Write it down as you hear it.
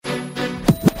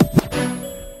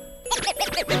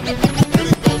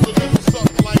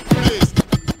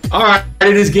All right,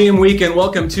 it is game week, and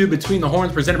welcome to Between the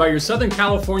Horns, presented by your Southern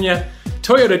California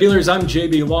Toyota dealers. I'm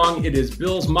JB Long. It is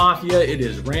Bills Mafia. It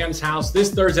is Rams House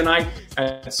this Thursday night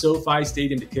at SoFi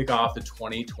Stadium to kick off the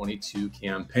 2022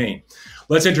 campaign.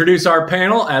 Let's introduce our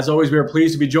panel. As always, we are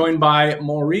pleased to be joined by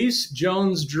Maurice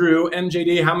Jones-Drew.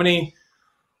 MJD, how many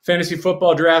fantasy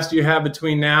football drafts do you have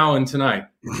between now and tonight?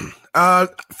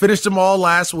 Finished them all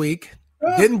last week.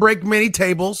 Didn't break many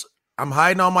tables. I'm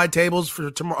hiding all my tables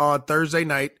for tomorrow, Thursday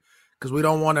night, because we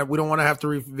don't want to have to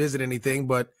revisit anything.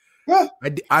 But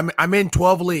I'm in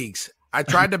 12 leagues. I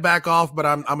tried to back off, but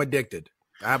I'm addicted.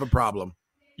 I have a problem.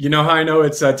 You know how I know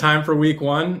it's time for week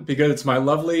one? Because it's my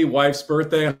lovely wife's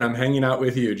birthday, and I'm hanging out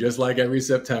with you just like every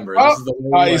September. This is the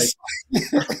nice.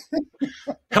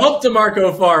 Help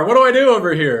DeMarco Farr. What do I do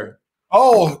over here?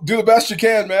 Oh, do the best you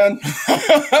can, man.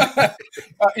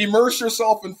 Immerse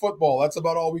yourself in football. That's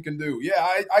about all we can do.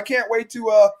 Yeah, I can't wait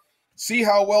to see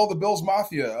how well the Bills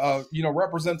Mafia,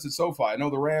 represents at SoFi. I know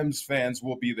the Rams fans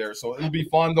will be there, so it'll be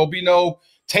fun. There'll be no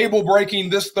table breaking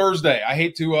this Thursday. I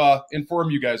hate to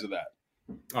inform you guys of that.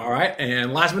 All right,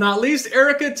 and last but not least,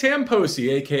 Erica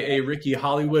Tamposi, a.k.a. Ricky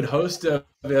Hollywood, host of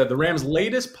the Rams'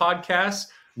 latest podcast,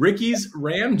 Ricky's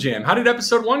Ram Jam. How did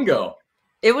episode 1 go?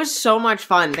 It was so much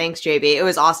fun. Thanks, JB. It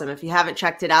was awesome. If you haven't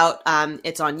checked it out,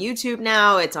 it's on YouTube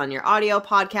now. It's on your audio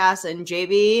podcast. And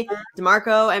JB,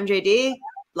 DeMarco, MJD,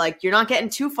 you're not getting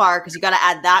too far because you got to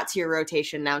add that to your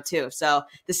rotation now too. So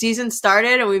the season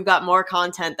started and we've got more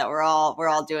content that we're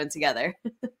all doing together.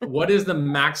 What is the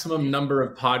maximum number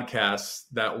of podcasts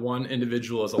that one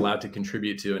individual is allowed to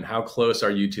contribute to, and how close are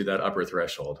you to that upper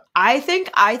threshold? I think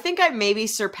I maybe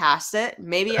surpassed it.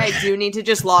 Maybe I do need to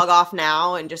just log off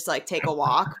now and just take a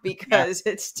walk because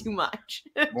it's too much.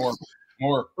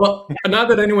 More. Well, not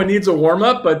that anyone needs a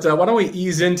warm-up, but why don't we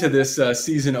ease into this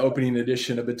season opening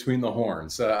edition of Between the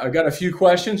Horns? I've got a few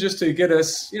questions just to get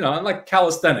us, like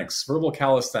calisthenics, verbal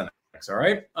calisthenics, all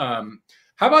right?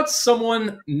 How about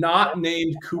someone not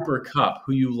named Cooper Kupp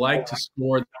who you like to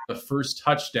score the first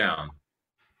touchdown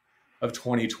of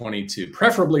 2022,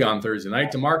 preferably on Thursday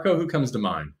night? DeMarco, who comes to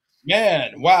mind?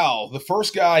 Man, wow, the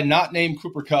first guy not named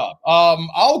Cooper Kupp.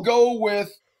 I'll go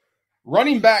with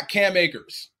running back Cam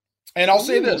Akers. And I'll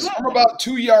say this, I'm about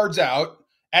 2 yards out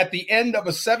at the end of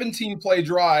a 17-play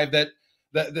drive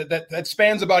that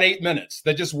spans about 8 minutes,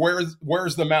 that just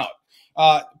wears them out.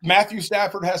 Matthew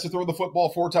Stafford has to throw the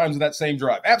football 4 times in that same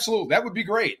drive. Absolutely, that would be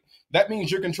great. That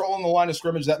means you're controlling the line of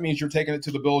scrimmage. That means you're taking it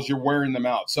to the Bills. You're wearing them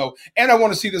out. So, and I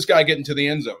want to see this guy get into the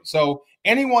end zone. So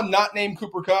anyone not named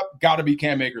Cooper Kupp, got to be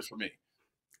Cam Akers for me.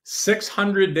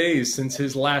 600 days since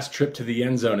his last trip to the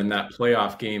end zone in that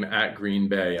playoff game at Green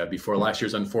Bay before last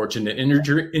year's unfortunate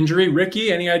injury.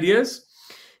 Ricky, any ideas?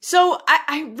 So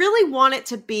I really want it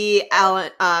to be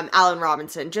Allen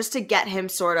Robinson, just to get him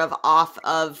sort of off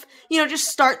of, just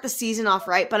start the season off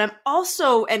right. But I'm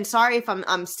also, and sorry if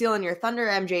I'm stealing your thunder,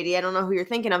 MJD, I don't know who you're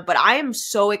thinking of, but I am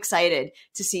so excited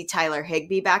to see Tyler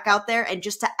Higbee back out there and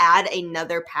just to add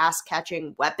another pass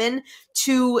catching weapon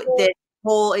to this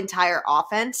whole entire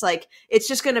offense. It's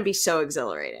just going to be so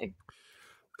exhilarating.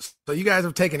 So you guys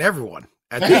have taken everyone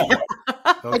at this point.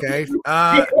 Okay.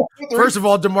 First of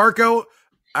all, DeMarco,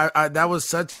 that was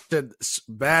such a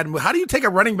bad move. How do you take a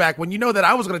running back when you know that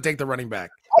I was going to take the running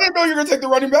back? I didn't know you were going to take the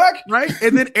running back. Right.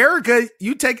 And then Erica,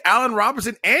 you take Allen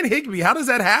Robinson and Higbee. How does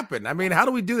that happen? I mean, how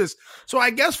do we do this? So I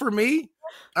guess for me,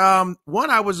 one,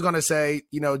 I was going to say,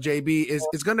 JB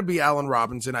is going to be Allen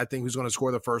Robinson, I think, who's going to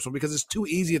score the first one, because it's too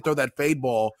easy to throw that fade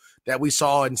ball that we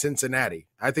saw in Cincinnati.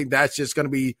 I think that's just going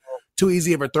to be too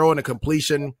easy of a throw and a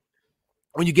completion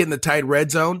when you get in the tight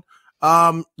red zone.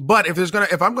 But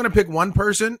if I'm going to pick one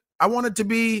person, I want it to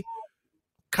be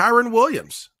Kyren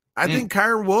Williams. I think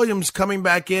Kyren Williams coming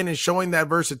back in and showing that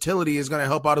versatility is going to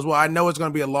help out as well. I know it's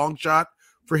going to be a long shot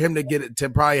for him to get it, to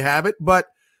probably have it, but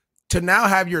to now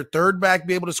have your third back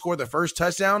be able to score the first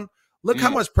touchdown, look how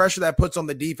much pressure that puts on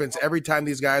the defense every time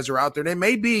these guys are out there. And it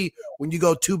may be when you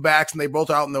go 2 backs and they both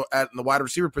are out in the wide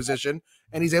receiver position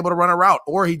and he's able to run a route,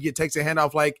 or he takes a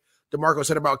handoff like DeMarco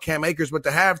said about Cam Akers. But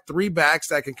to have 3 backs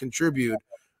that can contribute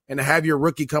and to have your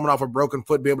rookie coming off a broken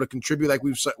foot be able to contribute like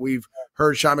we've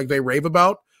heard Sean McVay rave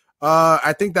about,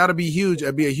 I think that'll be huge.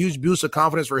 It'd be a huge boost of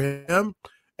confidence for him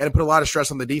and put a lot of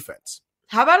stress on the defense.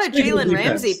 How about a Jalen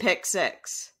Ramsey pick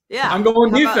 6? Yeah, I'm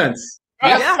going defense.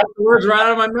 Yeah, the words right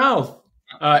out of my mouth.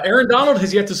 Aaron Donald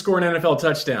has yet to score an NFL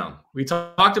touchdown. We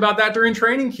talked about that during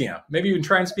training camp. Maybe you can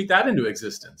try and speak that into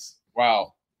existence.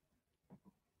 Wow,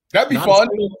 that'd be fun.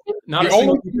 Not a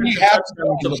single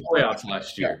touchdown to the playoffs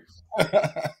last year.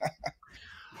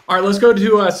 All right, let's go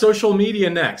to social media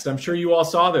next. I'm sure you all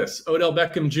saw this. Odell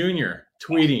Beckham Jr.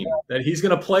 tweeting that he's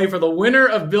going to play for the winner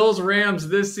of Bills-Rams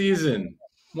this season.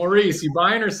 Maurice, you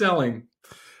buying or selling?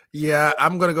 Yeah,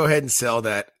 I'm going to go ahead and sell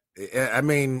that. I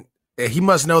mean, he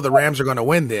must know the Rams are going to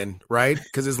win then, right?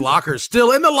 Because his locker's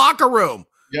still in the locker room.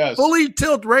 Yes. Fully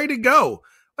tilt, ready to go.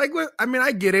 Like, I mean,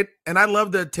 I get it. And I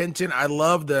love the attention. I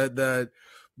love the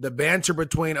banter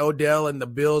between Odell and the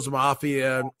Bills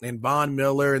Mafia and Von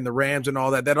Miller and the Rams and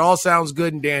all that. That all sounds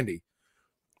good and dandy.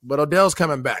 But Odell's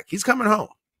coming back. He's coming home.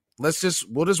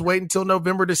 We'll just wait until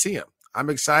November to see him. I'm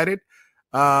excited.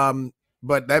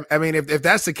 But that, I mean, if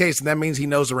that's the case, then that means he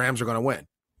knows the Rams are going to win.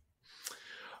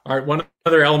 All right, one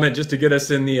other element just to get us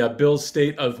in the Bills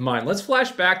state of mind. Let's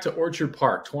flash back to Orchard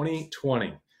Park,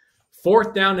 2020.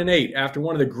 4th down and 8 after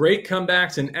one of the great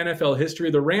comebacks in NFL history.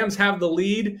 The Rams have the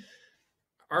lead.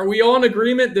 Are we all in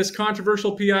agreement this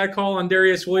controversial PI call on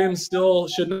Darius Williams still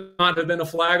should not have been a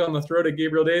flag on the throw to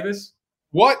Gabriel Davis?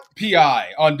 What PI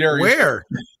on Darius? Where?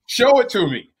 Show it to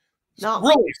me. No.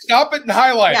 Really, stop it and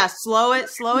highlight. Yeah, slow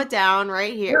it down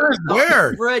right here.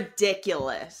 Where?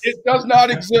 Ridiculous. It does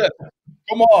not exist.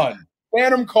 Come on.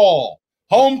 Phantom call.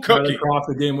 Home cookie. Off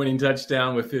the game-winning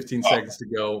touchdown with 15 seconds to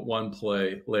go, one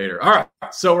play later. All right,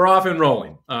 so we're off and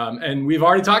rolling. And we've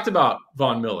already talked about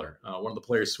Von Miller, one of the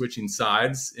players switching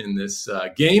sides in this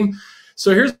game.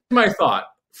 So here's my thought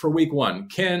for week 1.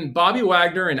 Can Bobby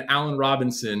Wagner and Allen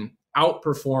Robinson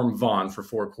outperform Von for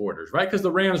 4 quarters, right? Because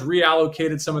the Rams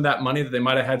reallocated some of that money that they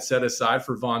might have had set aside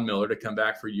for Von Miller to come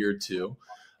back for year 2.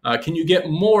 Can you get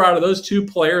more out of those 2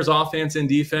 players, offense and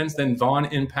defense, than Von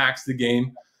impacts the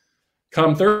game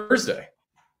come Thursday?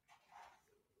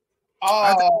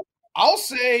 I'll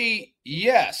say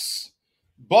yes,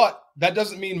 but that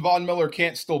doesn't mean Von Miller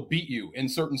can't still beat you in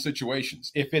certain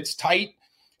situations. If it's tight,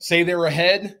 say they're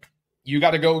ahead, you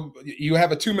got to go. You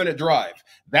have a 2-minute drive.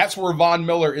 That's where Von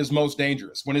Miller is most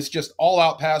dangerous. When it's just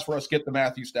all-out pass rush, get to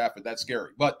Matthew Stafford. That's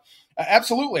scary. But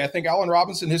absolutely, I think Allen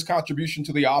Robinson, his contribution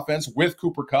to the offense with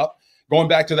Cooper Kupp, going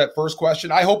back to that first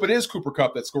question, I hope it is Cooper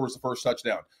Kupp that scores the first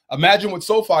touchdown. Imagine what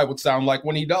SoFi would sound like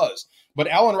when he does. But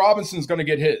Allen Robinson's going to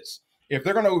get his. If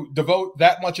they're going to devote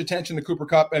that much attention to Cooper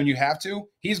Kupp, and you have to,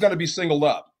 he's going to be singled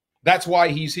up. That's why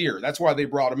he's here. That's why they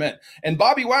brought him in. And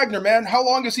Bobby Wagner, man, how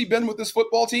long has he been with this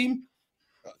football team?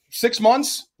 6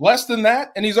 months? Less than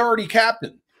that? And he's already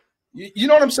captain. You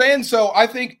know what I'm saying? So I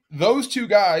think those 2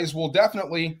 guys will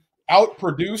definitely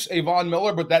outproduce a Von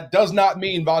Miller, but that does not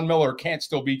mean Von Miller can't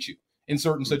still beat you in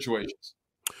certain situations.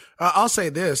 I'll say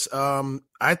this.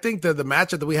 I think that the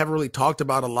matchup that we haven't really talked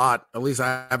about a lot, at least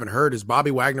I haven't heard, is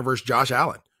Bobby Wagner versus Josh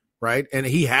Allen, right? And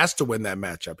he has to win that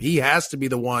matchup. He has to be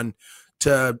the one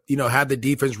to, have the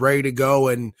defense ready to go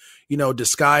and,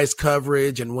 disguise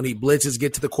coverage. And when he blitzes,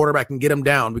 get to the quarterback and get him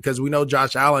down, because we know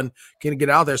Josh Allen can get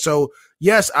out there. So,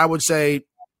 yes, I would say,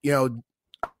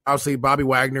 obviously Bobby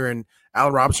Wagner and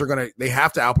Allen Robinson they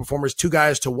have to outperform as 2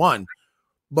 guys to 1.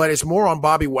 But it's more on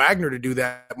Bobby Wagner to do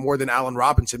that more than Allen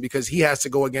Robinson, because he has to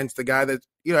go against the guy that,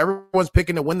 everyone's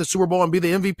picking to win the Super Bowl and be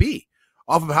the MVP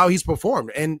off of how he's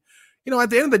performed. And, at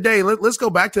the end of the day, let's go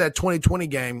back to that 2020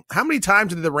 game. How many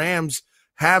times did the Rams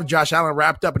have Josh Allen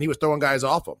wrapped up and he was throwing guys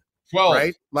off him? 12.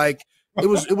 Right? Like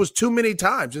it was too many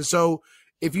times. And so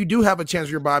if you do have a chance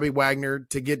for your Bobby Wagner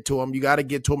to get to him, you got to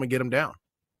get to him and get him down.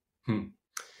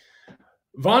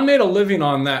 Von made a living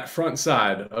on that front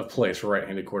side of plays for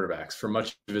right-handed quarterbacks for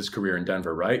much of his career in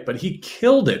Denver, right? But he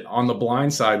killed it on the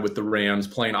blind side with the Rams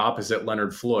playing opposite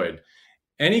Leonard Floyd.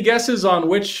 Any guesses on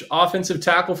which offensive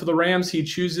tackle for the Rams he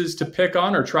chooses to pick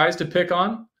on or tries to pick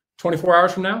on 24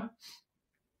 hours from now?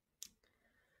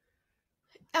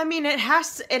 I mean, it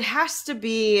has to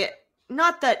be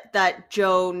not that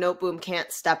Joe Noteboom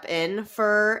can't step in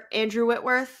for Andrew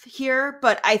Whitworth here,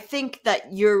 but I think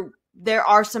that there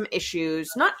are some issues,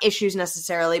 not issues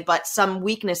necessarily, but some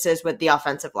weaknesses with the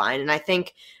offensive line. And I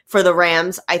think for the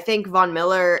Rams, I think Von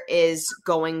Miller is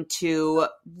going to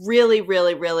really,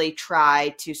 really, really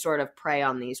try to sort of prey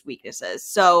on these weaknesses.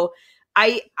 So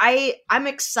I'm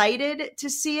excited to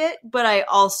see it, but I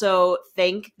also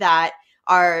think that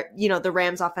the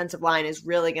Rams offensive line is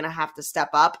really going to have to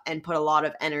step up and put a lot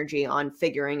of energy on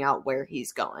figuring out where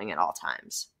he's going at all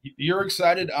times. You're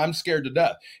excited. I'm scared to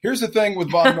death. Here's the thing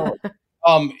with Von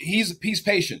Miller. He's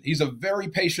patient. He's a very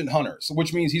patient hunter, so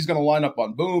which means he's going to line up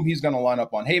on Boom. He's going to line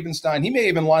up on Havenstein. He may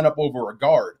even line up over a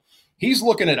guard. He's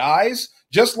looking at eyes,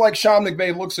 just like Sean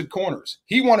McVay looks at corners.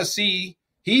 He wants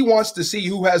to see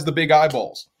who has the big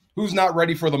eyeballs, who's not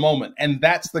ready for the moment. And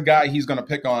that's the guy he's going to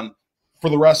pick on for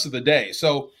the rest of the day.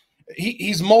 So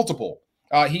he's multiple.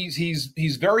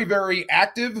 He's very, very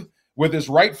active with his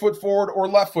right foot forward or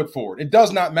left foot forward. It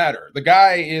does not matter. The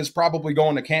guy is probably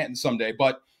going to Canton someday,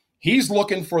 but he's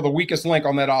looking for the weakest link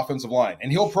on that offensive line,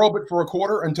 and he'll probe it for a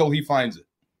quarter until he finds it.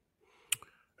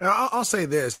 I'll say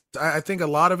this. I think a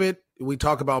lot of it, we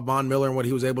talk about Von Miller and what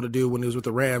he was able to do when he was with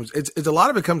the Rams. It's a lot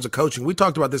of it comes to coaching. We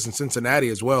talked about this in Cincinnati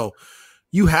as well.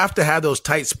 You have to have those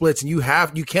tight splits, and you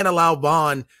can't allow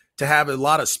Von to have a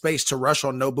lot of space to rush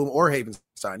on Noteboom or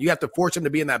Havenstein. You have to force him to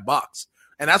be in that box.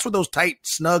 And that's what those tight,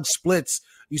 snug splits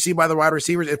you see by the wide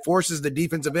receivers. It forces the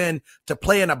defensive end to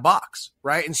play in a box,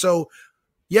 right? And so,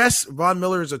 yes, Von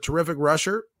Miller is a terrific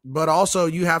rusher, but also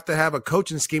you have to have a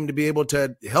coaching scheme to be able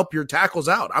to help your tackles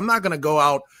out. I'm not going to go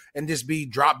out and just be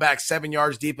drop back 7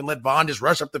 yards deep and let Von just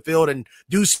rush up the field and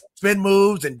do spin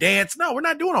moves and dance. No, we're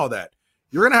not doing all that.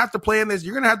 You're going to have to play in this.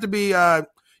 You're going to have to be,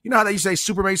 you know how they say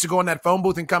Superman used to go in that phone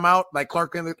booth and come out like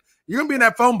Clark Kent? You're going to be in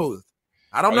that phone booth.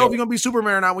 I don't know if you're going to be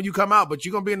Superman or not when you come out, but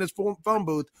you're going to be in this phone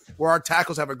booth where our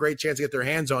tackles have a great chance to get their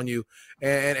hands on you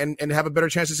and have a better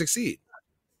chance to succeed.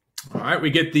 All right, we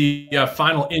get the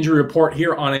final injury report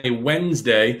here on a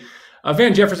Wednesday.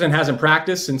 Van Jefferson hasn't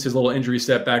practiced since his little injury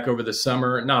setback over the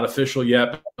summer. Not official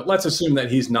yet, but let's assume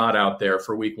that he's not out there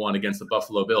for week 1 against the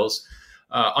Buffalo Bills.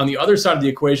 On the other side of the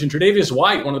equation, Tre'Davious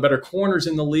White, one of the better corners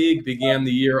in the league, began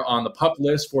the year on the PUP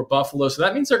list for Buffalo. So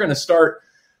that means they're going to start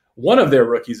one of their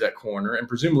rookies at corner, and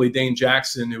presumably Dane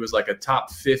Jackson, who was like a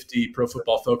top 50 Pro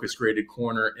Football Focus graded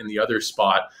corner in the other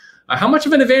spot. How much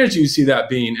of an advantage do you see that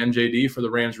being, MJD, for the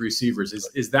Rams receivers?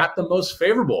 Is that the most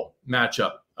favorable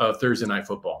matchup of Thursday Night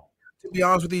Football? To be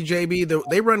honest with you, JB,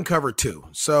 they run cover 2.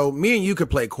 So me and you could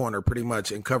play corner pretty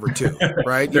much in cover 2,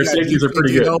 right? Their safeties are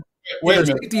pretty good. Their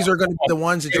safeties are going to be the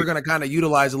ones that you're going to kind of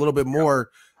utilize a little bit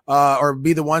more or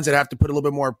be the ones that have to put a little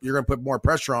bit more, you're going to put more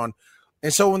pressure on.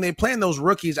 And so when they play in those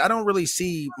rookies, I don't really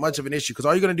see much of an issue because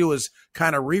all you're going to do is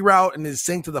kind of reroute and then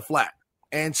sink to the flat.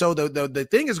 And so the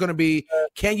thing is going to be,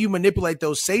 can you manipulate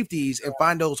those safeties and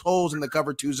find those holes in the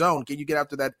cover 2 zone? Can you get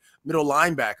after that middle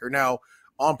linebacker? Now,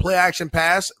 on play action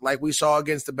pass, like we saw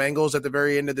against the Bengals at the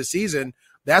very end of the season,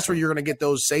 that's where you're going to get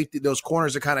those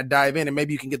corners to kind of dive in, and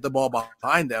maybe you can get the ball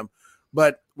behind them.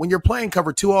 But when you're playing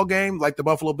cover 2 all game, like the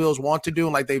Buffalo Bills want to do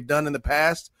and like they've done in the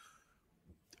past,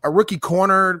 a rookie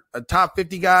corner, a top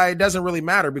 50 guy, it doesn't really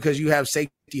matter because you have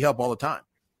safety help all the time.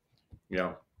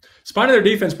 Yeah. Spine of their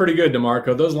defense pretty good,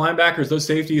 DeMarco. Those linebackers, those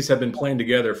safeties have been playing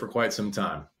together for quite some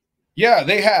time. Yeah,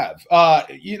 they have.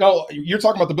 You're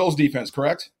talking about the Bills defense,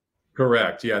 correct?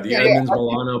 Correct. Yeah, the Edmonds,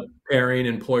 Milano pairing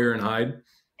and Poyer and Hyde.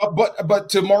 But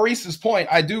to Maurice's point,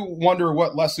 I do wonder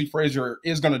what Leslie Frazier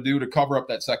is going to do to cover up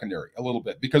that secondary a little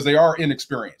bit because they are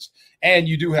inexperienced. And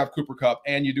you do have Cooper Kupp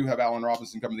and you do have Allen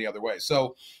Robinson coming the other way.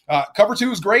 So cover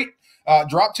 2 is great.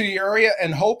 Drop to the area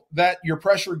and hope that your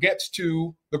pressure gets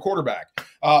to the quarterback.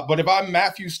 But if I'm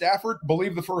Matthew Stafford,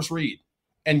 believe the first read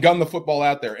and gun the football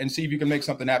out there and see if you can make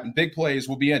something happen. Big plays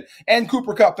will be in. And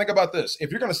Cooper Kupp, think about this.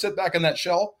 If you're going to sit back in that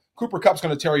shell, Cooper Kupp's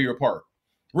going to tear you apart.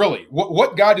 Really,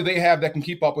 what guy do they have that can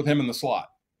keep up with him in the slot?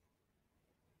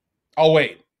 Oh,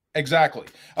 wait, exactly.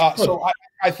 So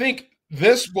I think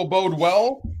this will bode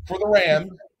well for the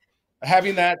Rams,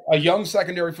 having that a young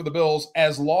secondary for the Bills,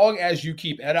 as long as you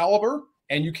keep Ed Oliver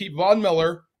and you keep Von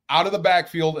Miller out of the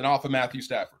backfield and off of Matthew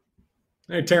Stafford.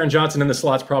 Hey, Taron Johnson in the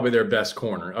slot's probably their best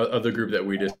corner of the group that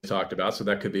we just talked about, so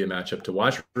that could be a matchup to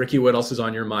watch. Ricky, what else is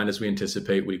on your mind as we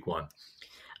anticipate week 1?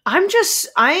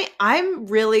 I'm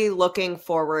really looking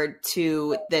forward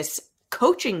to this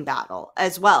coaching battle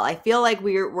as well. I feel like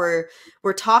we're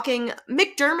talking.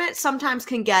 McDermott sometimes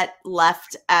can get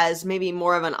left as maybe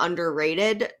more of an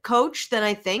underrated coach than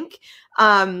I think.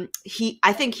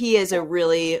 I think he is a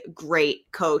really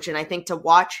great coach, and I think to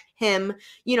watch him,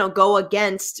 go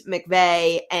against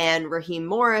McVay and Raheem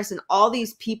Morris and all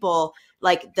these people,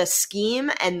 like the scheme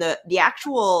and the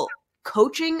actual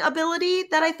coaching ability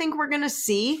that I think we're going to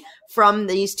see from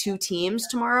these two teams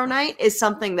tomorrow night is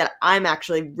something that I'm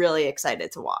actually really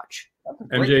excited to watch.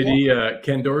 MJD,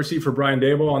 Ken Dorsey for Brian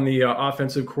Daboll on the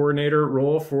offensive coordinator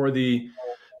role for the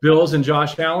Bills and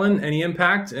Josh Allen. Any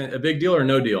impact? A big deal or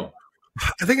no deal?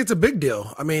 I think it's a big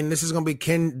deal. I mean, this is going to be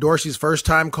Ken Dorsey's first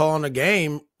time calling a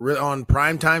game on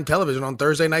primetime television on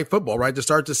Thursday Night Football, right, to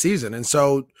start the season. And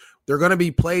so there are going to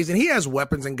be plays, and he has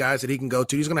weapons and guys that he can go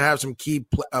to. He's going to have some key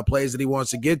plays that he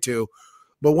wants to get to.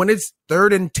 But when it's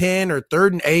 3rd and 10 or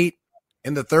 3rd and 8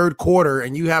 in the third quarter,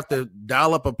 and you have to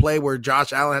dial up a play where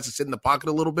Josh Allen has to sit in the pocket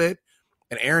a little bit,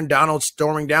 and Aaron Donald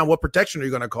storming down, what protection are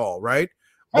you going to call, right?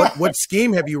 What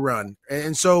scheme have you run?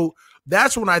 And so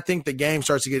that's when I think the game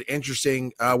starts to get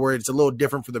interesting, where it's a little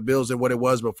different for the Bills than what it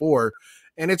was before.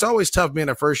 And it's always tough being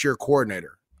a first-year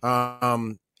coordinator.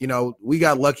 We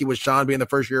got lucky with Sean being the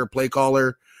first-year play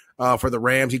caller for the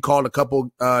Rams. He called a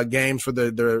couple games for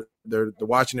the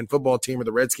Washington football team or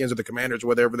the Redskins or the Commanders or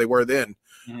whatever they were then.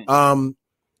 Mm-hmm.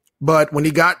 But when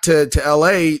he got to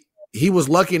LA, he was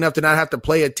lucky enough to not have to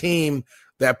play a team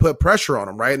that put pressure on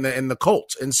him, right? In the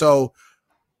Colts. And so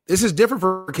this is different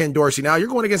for Ken Dorsey. Now you're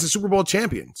going against the Super Bowl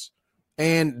champions.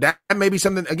 And that may be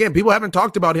something, again, people haven't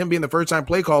talked about him being the first-time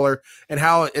play caller and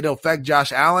how it'll affect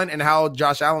Josh Allen and how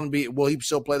Josh Allen will he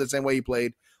still play the same way he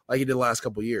played like he did the last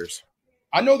couple of years.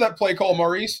 I know that play call,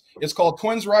 Maurice. It's called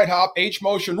Twins right hop, H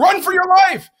motion, run for your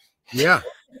life. Yeah.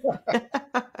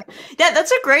 Yeah,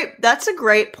 that's a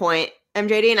great point,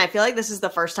 MJD, and I feel like this is the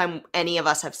first time any of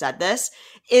us have said this,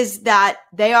 is that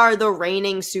they are the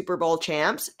reigning Super Bowl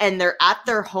champs and they're at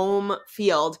their home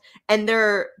field and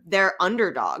they're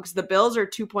underdogs. The Bills are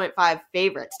 2.5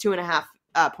 favorites, 2.5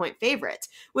 point favorites,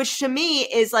 which to me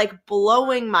is like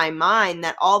blowing my mind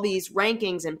that all these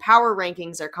rankings and power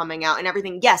rankings are coming out and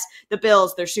everything. Yes, the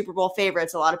Bills, they're Super Bowl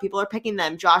favorites. A lot of people are picking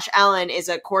them. Josh Allen is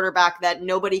a quarterback that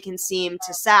nobody can seem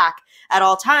to sack at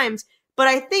all times. But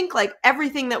I think like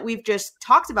everything that we've just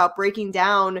talked about, breaking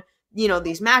down, you know,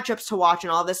 these matchups to watch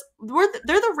and all this,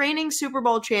 they're the reigning Super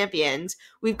Bowl champions.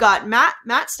 We've got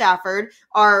Matt Stafford.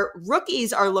 Our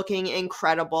rookies are looking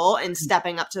incredible and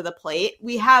stepping up to the plate.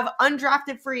 We have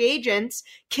undrafted free agents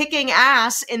kicking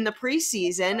ass in the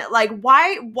preseason. Like,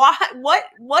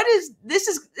 what is this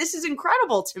is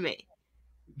incredible to me.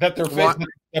 That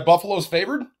that Buffalo's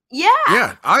favored? Yeah.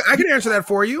 Yeah, I can answer that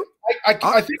for you. I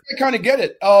think I kind of get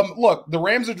it. Look, the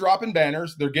Rams are dropping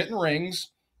banners. They're getting rings.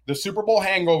 The Super Bowl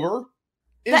hangover.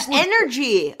 The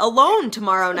energy alone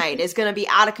tomorrow night is going to be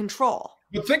out of control.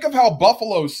 But think of how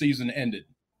Buffalo's season ended.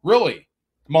 Really.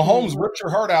 Mahomes ripped your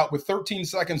heart out with 13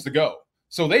 seconds to go.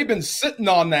 So they've been sitting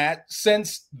on that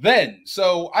since then.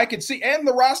 So I could see, and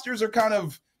the rosters are kind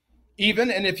of even.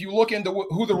 And if you look into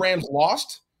who the Rams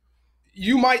lost,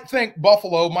 you might think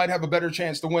Buffalo might have a better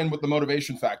chance to win with the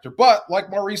motivation factor. But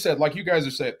like Maurice said, like you guys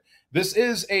are saying, this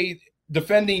is a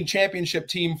defending championship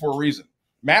team for a reason.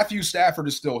 Matthew Stafford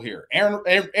is still here.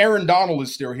 Aaron Donald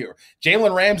is still here.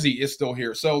 Jalen Ramsey is still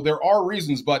here. So there are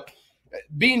reasons, but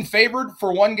being favored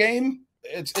for one game,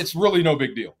 it's really no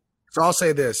big deal. So I'll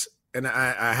say this, and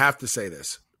I have to say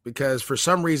this, because for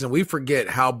some reason we forget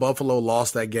how Buffalo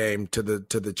lost that game to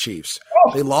the Chiefs.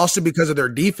 Oh. They lost it because of their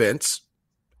defense,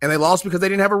 and they lost because they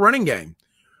didn't have a running game.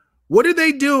 What did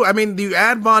they do? I mean, you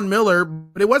add Von Miller,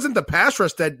 but it wasn't the pass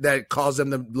rush that caused them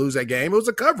to lose that game. It was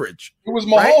the coverage. It was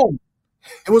Mahomes. Right?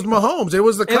 It was Mahomes. It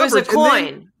was the coverage. It was a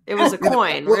coin. It was a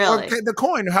coin, really. Okay, the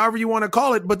coin, however you want to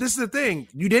call it. But this is the thing.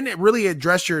 You didn't really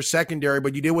address your secondary,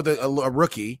 but you did with a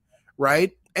rookie,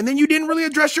 right? And then you didn't really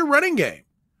address your running game.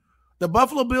 The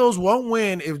Buffalo Bills won't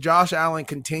win if Josh Allen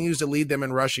continues to lead them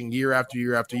in rushing year after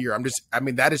year after year.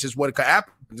 That is just what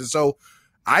happens. And so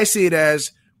I see it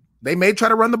as they may try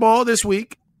to run the ball this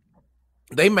week.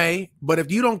 They may, but if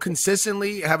you don't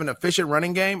consistently have an efficient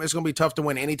running game, it's going to be tough to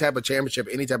win any type of championship,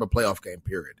 any type of playoff game,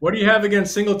 period. What do you have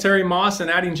against Singletary Moss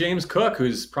and adding James Cook,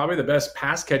 who's probably the best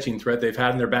pass-catching threat they've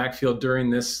had in their backfield during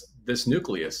this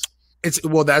nucleus?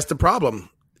 Well, that's the problem.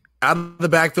 Out of the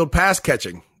backfield pass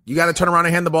catching, you got to turn around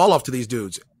and hand the ball off to these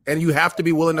dudes, and you have to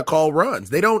be willing to call runs.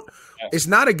 They don't – it's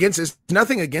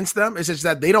nothing against them. It's just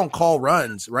that they don't call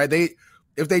runs, right?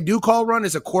 If they do call run,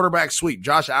 it's a quarterback sweep.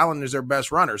 Josh Allen is their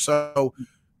best runner. So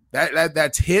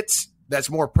that's hits. That's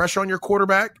more pressure on your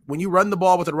quarterback. When you run the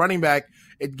ball with a running back,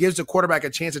 it gives the quarterback a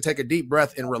chance to take a deep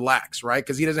breath and relax, right?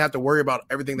 Because he doesn't have to worry about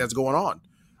everything that's going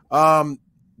on.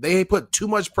 They put too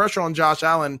much pressure on Josh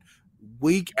Allen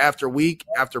week after week,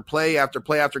 after play, after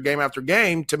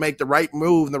game to make the right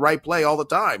move and the right play all the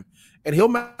time. And he'll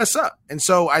mess up. And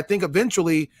so I think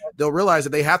eventually they'll realize that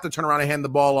they have to turn around and hand the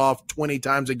ball off 20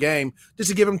 times a game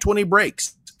just to give him 20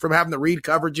 breaks from having to read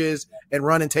coverages and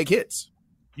run and take hits.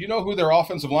 You know who their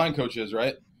offensive line coach is,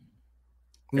 right?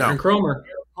 No. Aaron Kromer.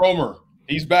 Kromer.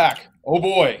 He's back. Oh,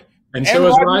 boy. And so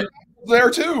is Ryan.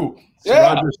 There, too. So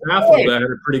yeah. Roger Saffold had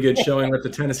a pretty good showing with the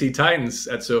Tennessee Titans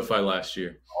at SoFi last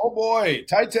year. Oh, boy.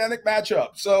 Titanic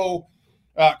matchup. So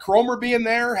Kromer being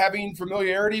there, having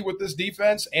familiarity with this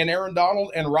defense, and Aaron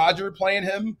Donald and Roger playing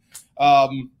him. I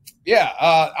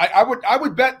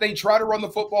would bet they try to run the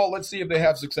football. Let's see if they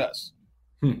have success.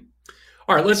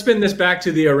 All right, let's spin this back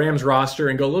to the Rams roster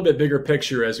and go a little bit bigger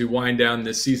picture as we wind down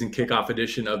this season kickoff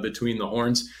edition of Between the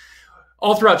Horns.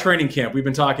 All throughout training camp, we've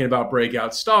been talking about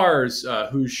breakout stars,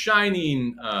 who's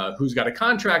shining, who's got a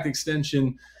contract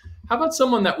extension. How about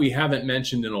someone that we haven't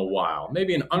mentioned in a while?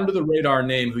 Maybe an under-the-radar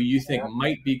name who you think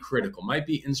might be critical, might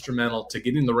be instrumental to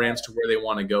getting the Rams to where they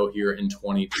want to go here in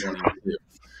 2022.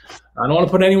 I don't want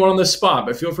to put anyone on the spot,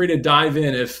 but feel free to dive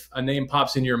in if a name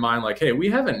pops in your mind like, hey, we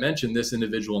haven't mentioned this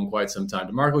individual in quite some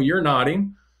time. DeMarco, you're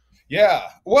nodding. Yeah.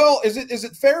 Well, is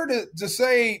it fair to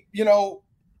say,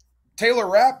 Taylor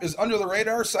Rapp is under the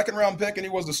radar, second-round pick, and he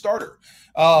was the starter.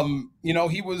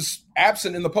 He was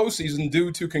absent in the postseason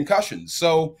due to concussions.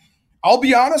 So I'll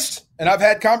be honest, and I've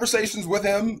had conversations with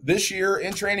him this year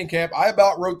in training camp. I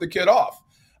about wrote the kid off.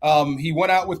 He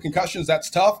went out with concussions. That's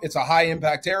tough. It's a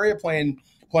high-impact area playing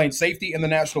safety in the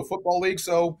National Football League.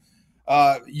 So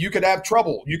you could have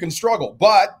trouble. You can struggle.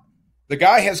 But the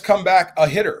guy has come back a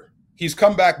hitter. He's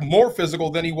come back more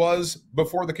physical than he was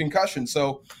before the concussion.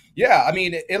 So, yeah, I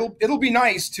mean, it'll be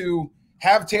nice to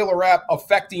have Taylor Rapp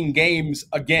affecting games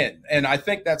again. And I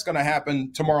think that's going to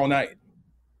happen tomorrow night.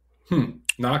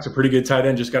 Knox, a pretty good tight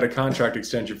end, just got a contract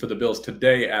extension for the Bills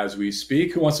today as we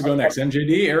speak. Who wants to go next?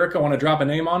 MJD, Erica, want to drop a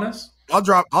name on us? I'll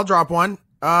drop one.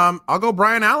 I'll go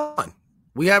Brian Allen.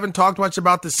 We haven't talked much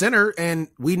about the center, and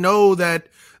we know that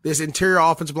this interior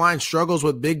offensive line struggles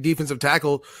with big defensive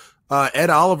tackle. Ed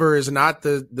Oliver is not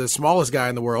the smallest guy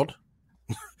in the world,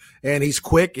 and he's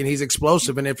quick and he's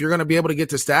explosive. And if you're going to be able to get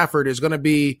to Stafford, it's going to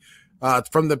be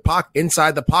from the pocket,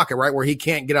 inside the pocket, right, where he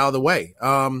can't get out of the way,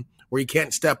 where he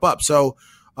can't step up. So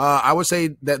I would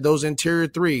say that those interior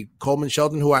three, Coleman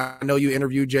Shelton, who I know you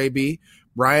interviewed, JB,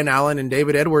 Brian Allen, and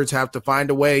David Edwards, have to find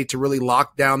a way to really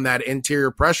lock down that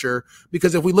interior pressure.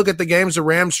 Because if we look at the games the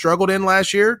Rams struggled in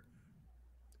last year,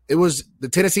 it was the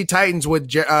Tennessee Titans with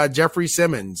Jeffrey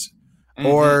Simmons,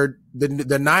 or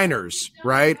the Niners,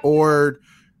 right? Or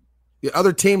the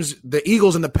other teams, the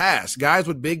Eagles in the past, guys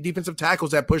with big defensive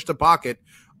tackles that push the pocket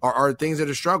are things that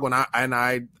are struggling.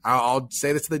 I'll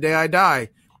say this to the day I die.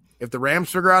 If the Rams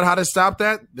figure out how to stop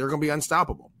that, they're going to be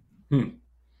unstoppable.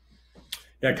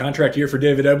 Yeah, contract year for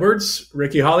David Edwards.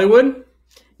 Ricky Hollywood?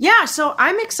 Yeah, so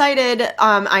I'm excited.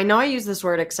 I know I use this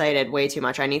word excited way too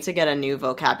much. I need to get a new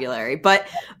vocabulary, but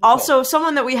also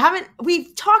someone that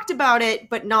we've talked about it,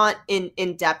 but not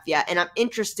in depth yet. And I'm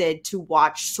interested to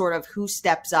watch sort of who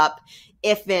steps up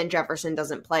if Van Jefferson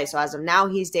doesn't play. So as of now,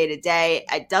 he's day to day.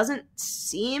 It doesn't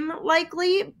seem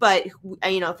likely, but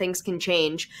things can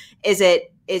change. Is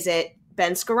it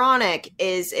Ben Skoranek?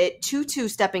 Is it Tutu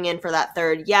stepping in for that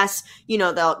third? Yes,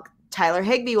 Tyler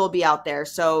Higbee will be out there,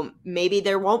 so maybe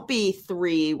there won't be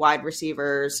three wide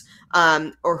receivers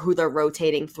or who they're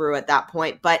rotating through at that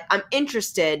point. But I'm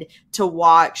interested to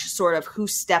watch sort of who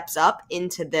steps up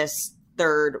into this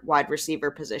third wide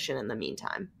receiver position in the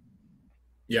meantime.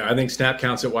 Yeah, I think snap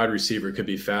counts at wide receiver could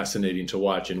be fascinating to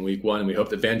watch in week one. We hope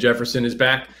that Van Jefferson is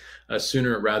back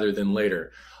sooner rather than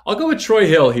later. I'll go with Troy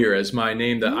Hill here as my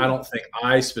name that I don't think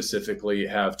I specifically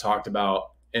have talked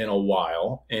about in a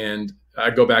while. And I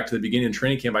go back to the beginning of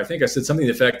training camp. I think I said something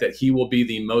to the effect that he will be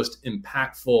the most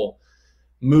impactful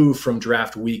move from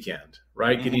draft weekend,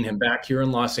 right? Getting him back here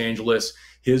in Los Angeles,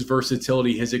 his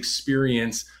versatility, his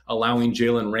experience, allowing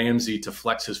Jalen Ramsey to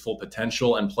flex his full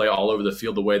potential and play all over the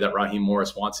field the way that Raheem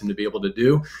Morris wants him to be able to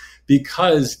do.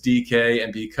 Because DK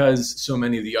and because so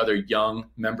many of the other young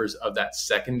members of that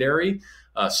secondary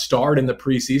starred in the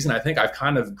preseason, I think I've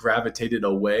kind of gravitated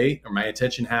away, or my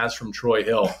attention has, from Troy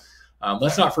Hill.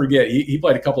 Let's not forget, he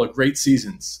played a couple of great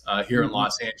seasons here in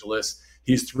Los Angeles.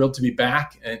 He's thrilled to be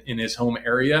back in his home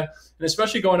area, and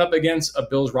especially going up against a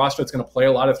Bills roster that's going to play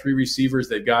a lot of three receivers.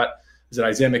 They've got,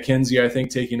 Isaiah McKenzie, I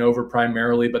think, taking over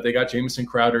primarily, but they got Jamison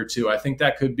Crowder too. I think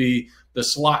that could be, the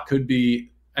slot could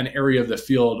be an area of the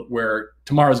field where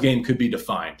tomorrow's game could be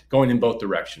defined, going in both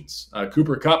directions.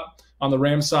 Cooper Kupp on the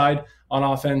Rams side on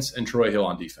offense and Troy Hill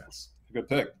on defense. Good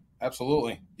pick.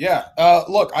 Absolutely. Yeah.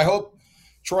 Look, I hope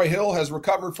Troy Hill has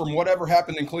recovered from whatever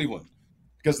happened in Cleveland,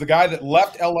 because the guy that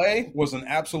left LA was an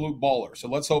absolute baller. So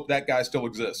let's hope that guy still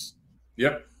exists.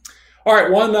 Yep. All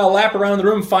right, one lap around the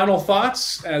room. Final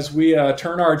thoughts as we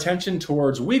turn our attention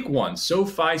towards week one.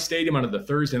 SoFi Stadium under the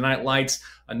Thursday night lights.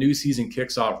 A new season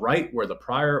kicks off right where the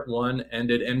prior one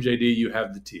ended. MJD, you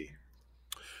have the tee.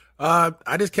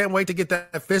 I just can't wait to get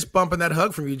that fist bump and that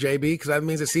hug from you, JB, because that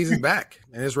means the season's back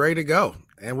and it's ready to go,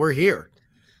 and we're here.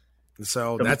 And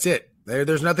so that's it.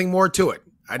 There's nothing more to it.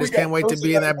 I just can't wait to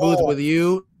be in that booth with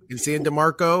you and seeing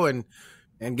DeMarco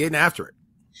and getting after it.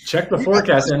 Check the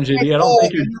forecast, MJD. I don't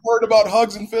think you're worried about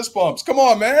hugs and fist bumps. Come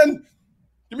on, man.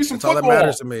 Give me some football. That's all that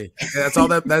matters to me. That's all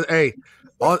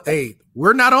that hey,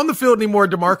 we're not on the field anymore,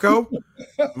 DeMarco.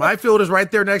 My field is right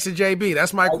there next to JB.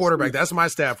 That's my quarterback. That's my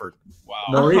Stafford. Wow.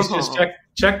 Maurice, just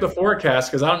check the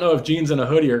forecast, because I don't know if jeans and a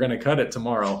hoodie are going to cut it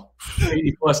tomorrow.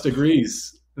 80-plus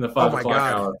degrees in the 5 o'clock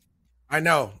hour. I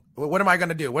know. What am I going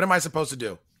to do? What am I supposed to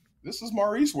do? This is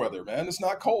Maurice weather, man. It's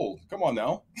not cold. Come on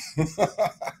now.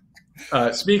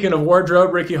 Speaking of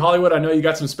wardrobe, Ricky Hollywood, I know you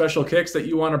got some special kicks that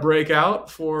you want to break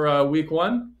out for week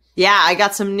 1. Yeah, I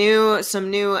got some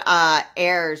new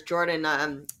Airs,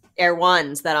 Jordan Air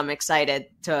Ones that I'm excited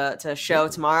to show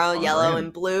tomorrow. Yellow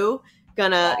and blue.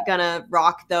 Gonna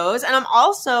rock those. And I'm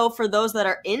also, for those that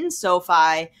are in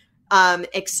SoFi,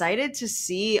 excited to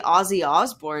see Ozzy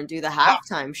Osbourne do the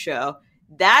halftime show.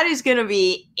 That is going to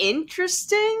be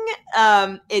interesting.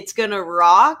 It's going to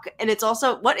rock. And it's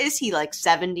also, what is he, like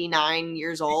 79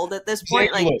 years old at this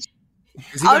point? Like,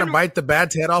 is he going to bite the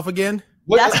bat's head off again?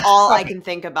 That's all I can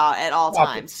think about at all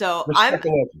times. So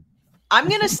I'm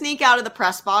going to sneak out of the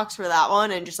press box for that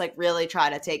one and just like really try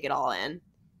to take it all in.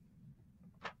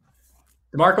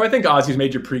 DeMarco, I think Ozzy's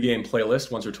made your pregame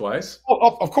playlist once or twice.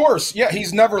 Oh, of course. Yeah,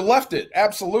 he's never left it.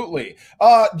 Absolutely.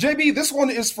 JB, this one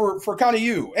is for kind of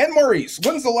you and Maurice.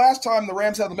 When's the last time the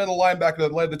Rams had the middle linebacker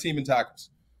that led the team in tackles?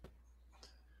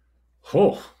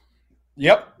 Oh.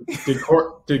 Yep.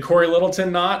 Did Corey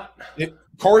Littleton not?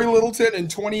 Corey Littleton in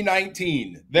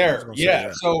 2019. There.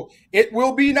 Yeah. So it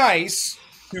will be nice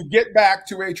to get back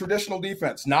to a traditional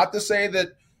defense. Not to say that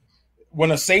when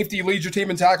a safety leads your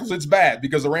team in tackles, it's bad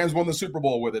because the Rams won the Super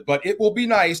Bowl with it. But it will be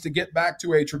nice to get back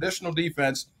to a traditional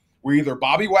defense where either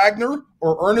Bobby Wagner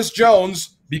or Ernest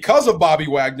Jones, because of Bobby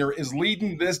Wagner, is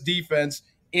leading this defense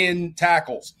in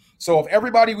tackles. So of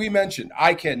everybody we mentioned,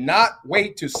 I cannot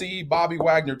wait to see Bobby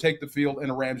Wagner take the field in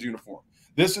a Rams uniform.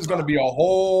 This is going to be a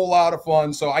whole lot of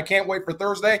fun. So I can't wait for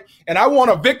Thursday. And I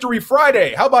want a Victory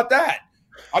Friday. How about that?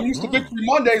 I'm used to Victory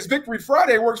Mondays. Victory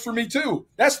Friday works for me too.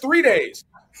 That's 3 days.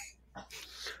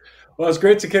 Well, it's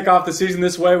great to kick off the season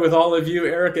this way with all of you,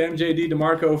 Eric, MJD,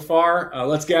 DeMarco, Farr.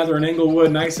 Let's gather in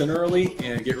Inglewood nice and early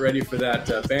and get ready for that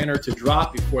banner to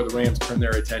drop before the Rams turn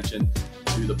their attention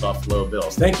to the Buffalo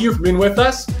Bills. Thank you for being with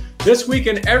us this week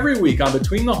and every week on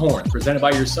Between the Horns, presented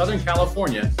by your Southern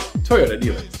California Toyota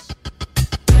dealers.